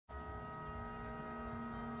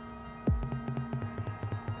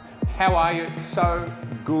How are you? It's so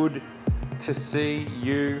good to see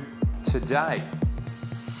you today.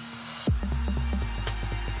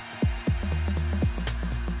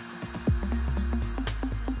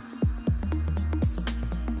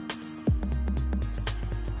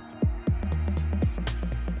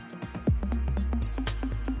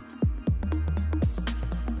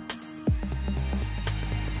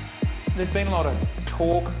 There's been a lot of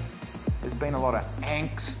talk, there's been a lot of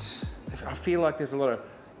angst. I feel like there's a lot of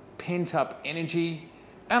pent-up energy,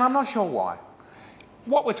 and I'm not sure why.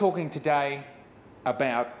 What we're talking today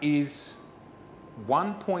about is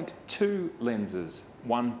 1.2 lenses,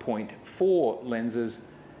 1.4 lenses,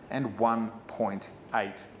 and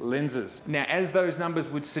 1.8 lenses. Now, as those numbers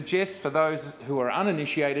would suggest, for those who are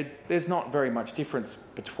uninitiated, there's not very much difference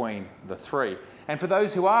between the three. And for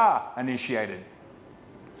those who are initiated,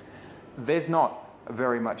 there's not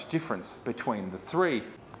very much difference between the three.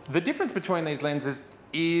 The difference between these lenses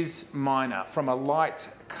is minor from a light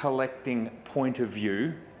collecting point of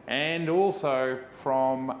view and also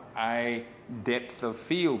from a depth of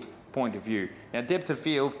field point of view. Now, depth of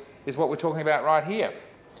field is what we're talking about right here,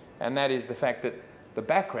 and that is the fact that the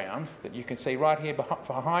background that you can see right here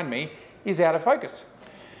behind me is out of focus.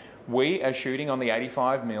 We are shooting on the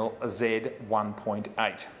 85mm Z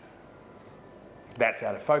 1.8. That's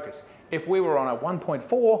out of focus. If we were on a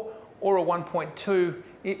 1.4 or a 1.2,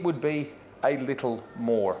 it would be a little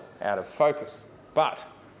more out of focus. But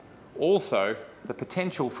also, the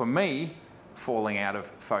potential for me falling out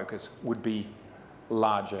of focus would be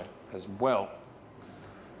larger as well.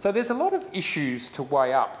 So there's a lot of issues to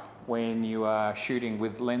weigh up when you are shooting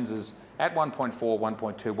with lenses at 1.4,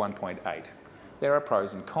 1.2, 1.8. There are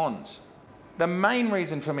pros and cons. The main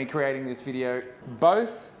reason for me creating this video,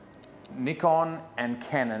 both Nikon and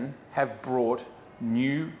Canon have brought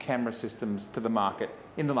new camera systems to the market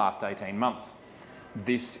in the last 18 months.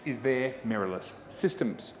 This is their mirrorless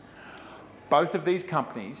systems. Both of these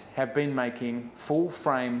companies have been making full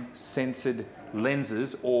frame censored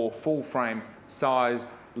lenses or full frame sized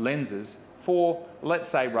lenses for, let's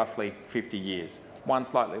say, roughly 50 years. One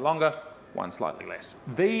slightly longer, one slightly less.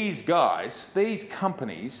 These guys, these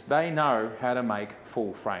companies, they know how to make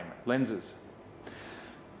full frame lenses.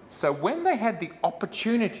 So when they had the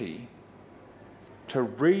opportunity to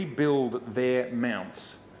rebuild their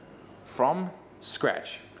mounts from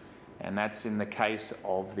scratch, and that's in the case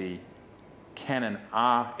of the Canon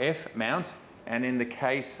RF mount, and in the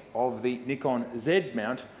case of the Nikon Z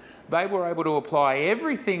mount, they were able to apply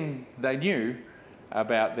everything they knew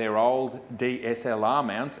about their old DSLR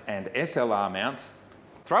mounts and SLR mounts,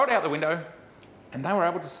 throw it out the window, and they were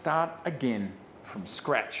able to start again from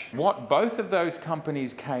scratch. What both of those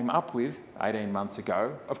companies came up with 18 months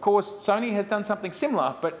ago, of course, Sony has done something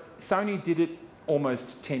similar, but Sony did it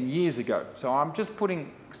almost 10 years ago. So I'm just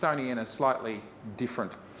putting Sony in a slightly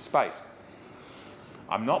different space.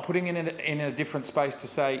 I'm not putting it in a different space to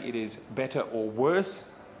say it is better or worse.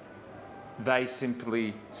 They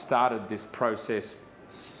simply started this process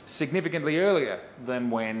significantly earlier than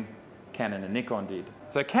when Canon and Nikon did.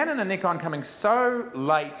 So Canon and Nikon, coming so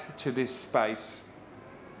late to this space,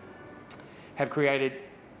 have created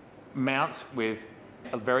mounts with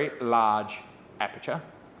a very large aperture,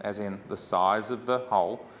 as in the size of the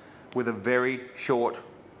hole, with a very short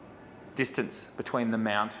distance between the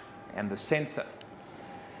mount and the sensor.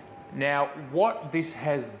 Now, what this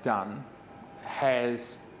has done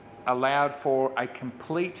has allowed for a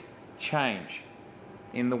complete change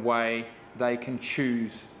in the way they can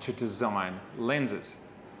choose to design lenses.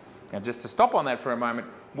 Now, just to stop on that for a moment,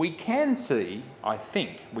 we can see, I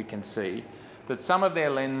think we can see, that some of their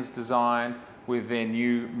lens design with their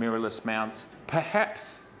new mirrorless mounts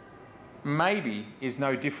perhaps maybe is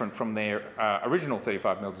no different from their original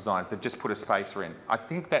 35mm designs. They've just put a spacer in. I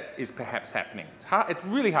think that is perhaps happening. It's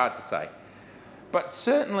really hard to say. But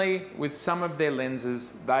certainly with some of their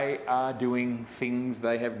lenses, they are doing things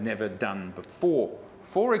they have never done before.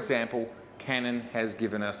 For example, Canon has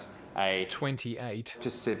given us a 28 to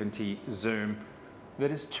 70 zoom that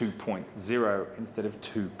is 2.0 instead of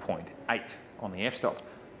 2.8 on the f-stop.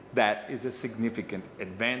 That is a significant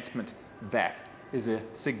advancement. That is a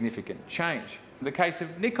significant change. In the case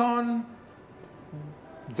of Nikon,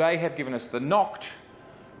 they have given us the Noct,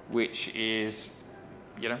 which is,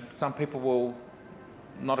 you know, some people will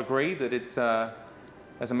not agree that it's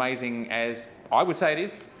as amazing as I would say it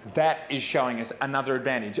is. That is showing us another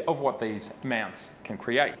advantage of what these mounts can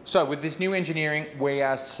create. So with this new engineering, we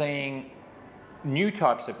are seeing new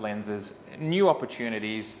types of lenses, new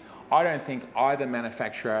opportunities. I don't think either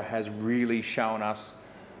manufacturer has really shown us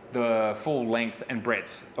the full length and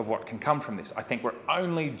breadth of what can come from this. I think we're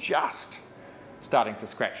only just starting to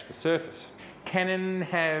scratch the surface. Canon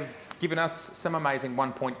have given us some amazing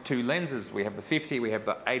 1.2 lenses. We have the 50, we have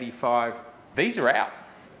the 85. These are out.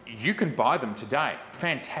 You can buy them today.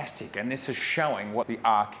 Fantastic, and this is showing what the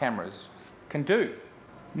R cameras can do.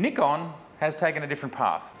 Nikon has taken a different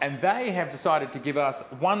path, and they have decided to give us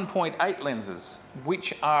 1.8 lenses,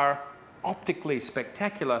 which are optically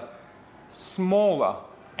spectacular, smaller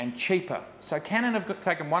and cheaper. So Canon have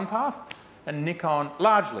taken one path, and Nikon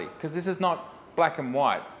largely, because this is not black and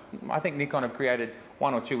white. I think Nikon have created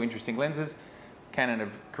 1 or 2 interesting lenses. Canon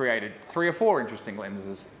have created 3 or 4 interesting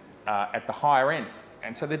lenses at the higher end.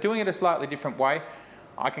 And so they're doing it a slightly different way.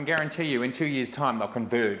 I can guarantee you in 2 years' time they'll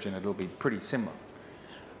converge and it'll be pretty similar.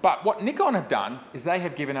 But what Nikon have done is they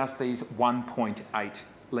have given us these 1.8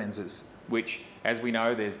 lenses, which, as we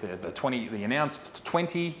know, there's the announced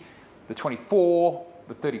 20, the 24,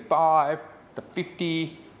 the 35, the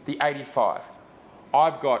 50, the 85.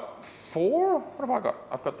 I've got 4, what have I got?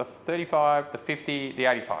 I've got the 35, the 50, the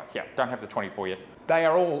 85. Yeah, don't have the 24 yet. They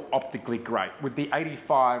are all optically great, with the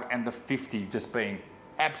 85 and the 50 just being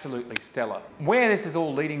absolutely stellar. Where this is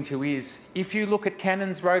all leading to is, if you look at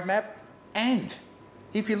Canon's roadmap and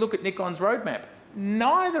if you look at Nikon's roadmap,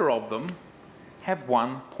 neither of them have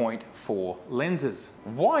 1.4 lenses.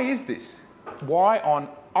 Why is this? Why on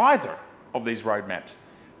either of these roadmaps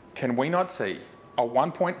can we not see a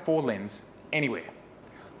 1.4 lens anywhere?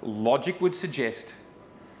 Logic would suggest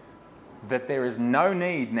that there is no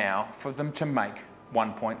need now for them to make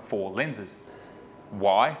 1.4 lenses.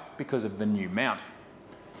 Why? Because of the new mount.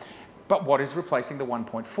 But what is replacing the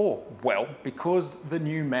 1.4? Well, because the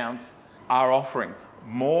new mounts are offering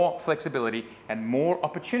more flexibility and more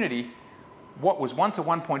opportunity. What was once a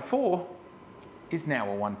 1.4 is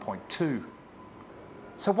now a 1.2.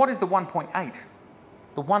 So what is the 1.8?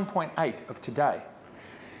 The 1.8 of today.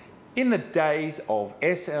 In the days of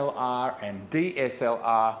SLR and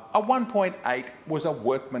DSLR, a 1.8 was a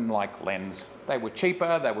workman-like lens. They were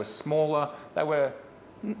cheaper, they were smaller,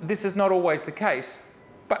 this is not always the case,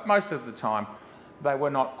 but most of the time they were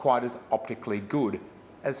not quite as optically good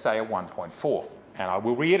as, say, a 1.4. And I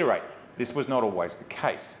will reiterate, this was not always the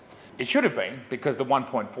case. It should have been, because the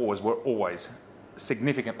 1.4s were always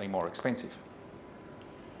significantly more expensive.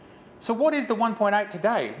 So what is the 1.8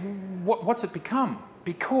 today? What's it become?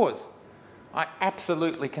 Because I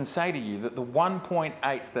absolutely can say to you that the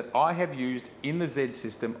 1.8s that I have used in the Z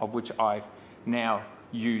system, of which I've now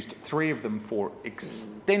used 3 of them for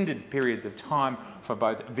extended periods of time for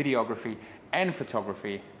both videography and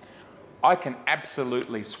photography, I can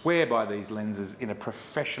absolutely swear by these lenses in a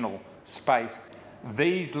professional space.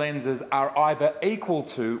 These lenses are either equal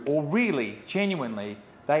to, or really, genuinely,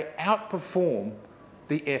 they outperform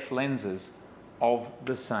the F lenses of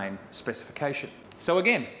the same specification. So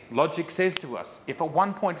again, logic says to us, if a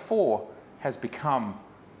 1.4 has become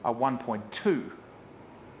a 1.2,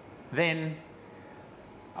 then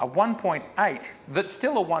a 1.8 that's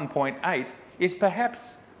still a 1.8 is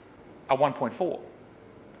perhaps a 1.4.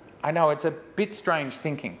 I know it's a bit strange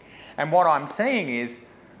thinking. And what I'm saying is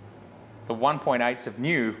the 1.8s of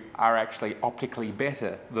new are actually optically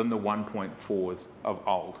better than the 1.4s of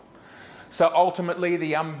old. So ultimately,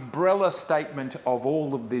 the umbrella statement of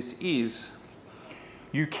all of this is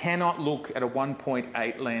you cannot look at a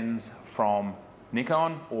 1.8 lens from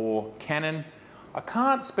Nikon or Canon. I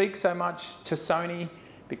can't speak so much to Sony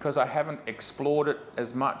because I haven't explored it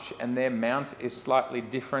as much, and their mount is slightly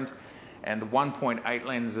different. And the 1.8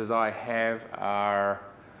 lenses I have are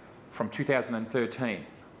from 2013.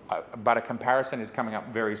 But a comparison is coming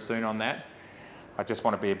up very soon on that. I just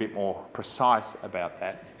want to be a bit more precise about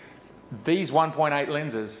that. These 1.8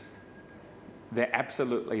 lenses, they're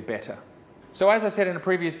absolutely better. So as I said in a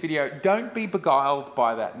previous video, don't be beguiled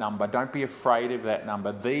by that number. Don't be afraid of that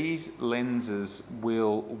number. These lenses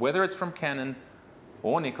will, whether it's from Canon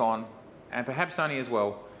or Nikon, and perhaps Sony as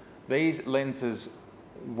well, these lenses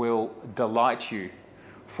will delight you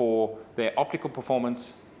for their optical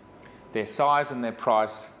performance, their size and their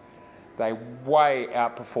price. They way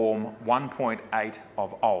outperform 1.8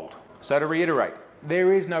 of old. So to reiterate,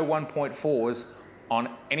 there is no 1.4s on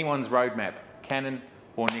anyone's roadmap, Canon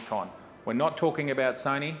or Nikon. We're not talking about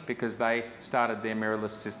Sony because they started their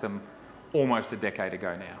mirrorless system almost a decade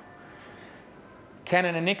ago now.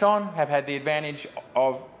 Canon and Nikon have had the advantage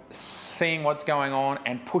of seeing what's going on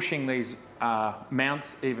and pushing these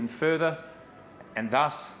mounts even further, and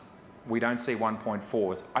thus we don't see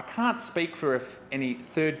 1.4s. I can't speak for if any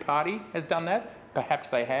third party has done that. Perhaps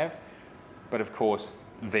they have, but of course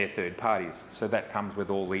they're third parties, so that comes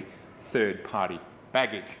with all the third party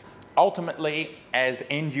baggage. ultimately, as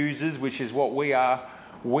end users, which is what we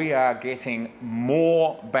are getting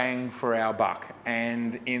more bang for our buck.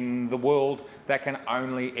 And in the world, that can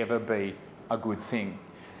only ever be a good thing.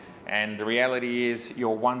 And the reality is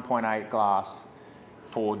your 1.8 glass,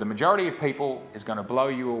 for the majority of people, is going to blow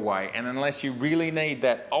you away. And unless you really need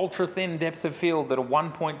that ultra thin depth of field that a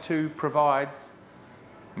 1.2 provides,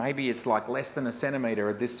 maybe it's like less than a centimetre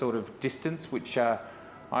at this sort of distance, which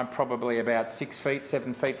I'm probably about 6 feet,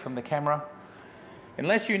 7 feet from the camera.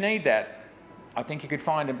 Unless you need that, I think you could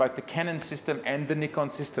find in both the Canon system and the Nikon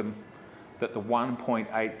system that the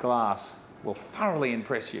 1.8 glass will thoroughly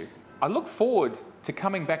impress you. I look forward to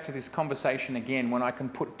coming back to this conversation again when I can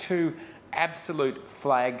put two absolute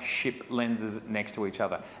flagship lenses next to each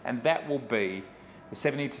other, and that will be the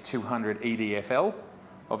 70-200 EDFL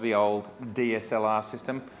of the old DSLR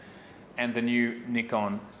system and the new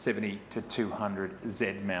Nikon 70-200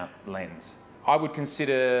 Z mount lens. I would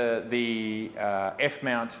consider the F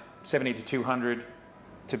mount 70-200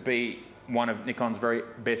 to be one of Nikon's very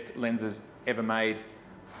best lenses ever made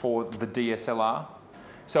for the DSLR.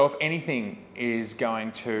 So if anything is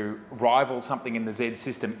going to rival something in the Z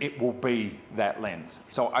system, it will be that lens.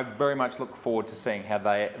 So I very much look forward to seeing how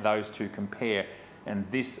those two compare, and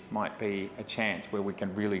this might be a chance where we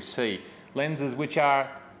can really see lenses which are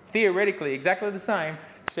theoretically exactly the same,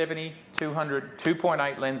 70, 200,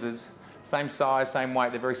 2.8 lenses, same size, same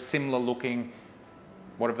weight, they're very similar looking.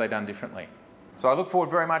 What have they done differently? So I look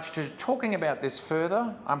forward very much to talking about this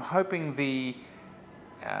further. I'm hoping the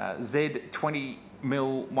Z20mm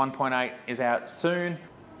 1.8 is out soon.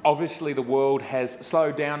 Obviously the world has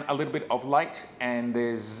slowed down a little bit of late, and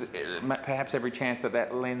there's perhaps every chance that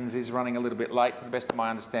that lens is running a little bit late. To the best of my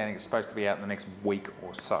understanding, it's supposed to be out in the next week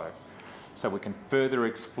or so. So we can further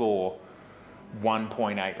explore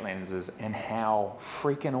 1.8 lenses and how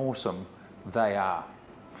freaking awesome they are.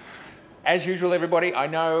 As usual, everybody, I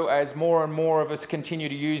know as more and more of us continue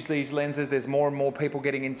to use these lenses, there's more and more people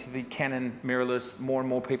getting into the Canon mirrorless, more and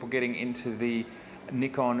more people getting into the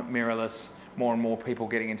Nikon mirrorless, more and more people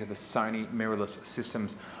getting into the Sony mirrorless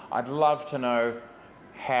systems. I'd love to know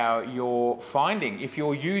how you're finding, if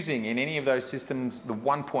you're using in any of those systems the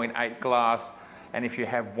 1.8 glass, and if you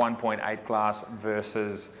have 1.8 glass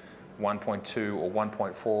versus 1.2 or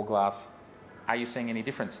 1.4 glass, are you seeing any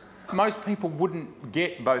difference? Most people wouldn't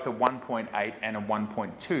get both a 1.8 and a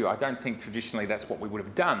 1.2. I don't think traditionally that's what we would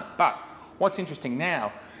have done. But what's interesting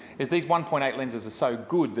now is these 1.8 lenses are so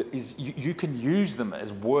good that you can use them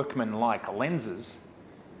as workman-like lenses,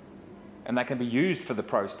 and they can be used for the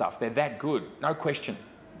pro stuff. They're that good, no question.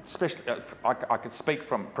 Especially, I could speak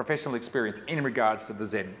from professional experience in regards to the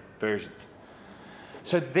Z versions.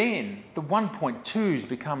 So then the 1.2s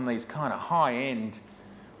become these kind of high-end,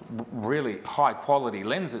 really high-quality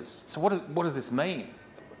lenses. So what does this mean?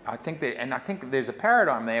 I think there's a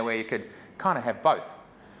paradigm there where you could kind of have both,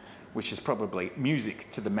 which is probably music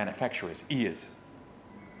to the manufacturer's ears.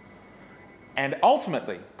 And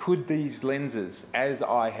ultimately, could these lenses, as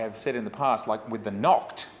I have said in the past, like with the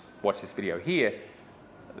Noct, watch this video here,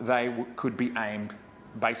 they could be aimed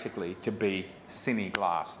basically to be cine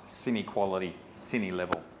glass, cine quality, cine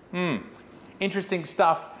level. Interesting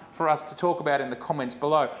stuff for us to talk about in the comments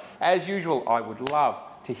below. As usual, I would love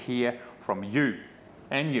to hear from you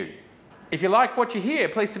and you. If you like what you hear,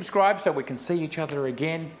 please subscribe so we can see each other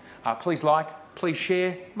again. Please like, please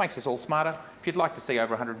share, makes us all smarter. If you'd like to see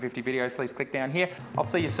over 150 videos, please click down here. I'll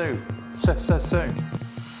see you soon. So soon.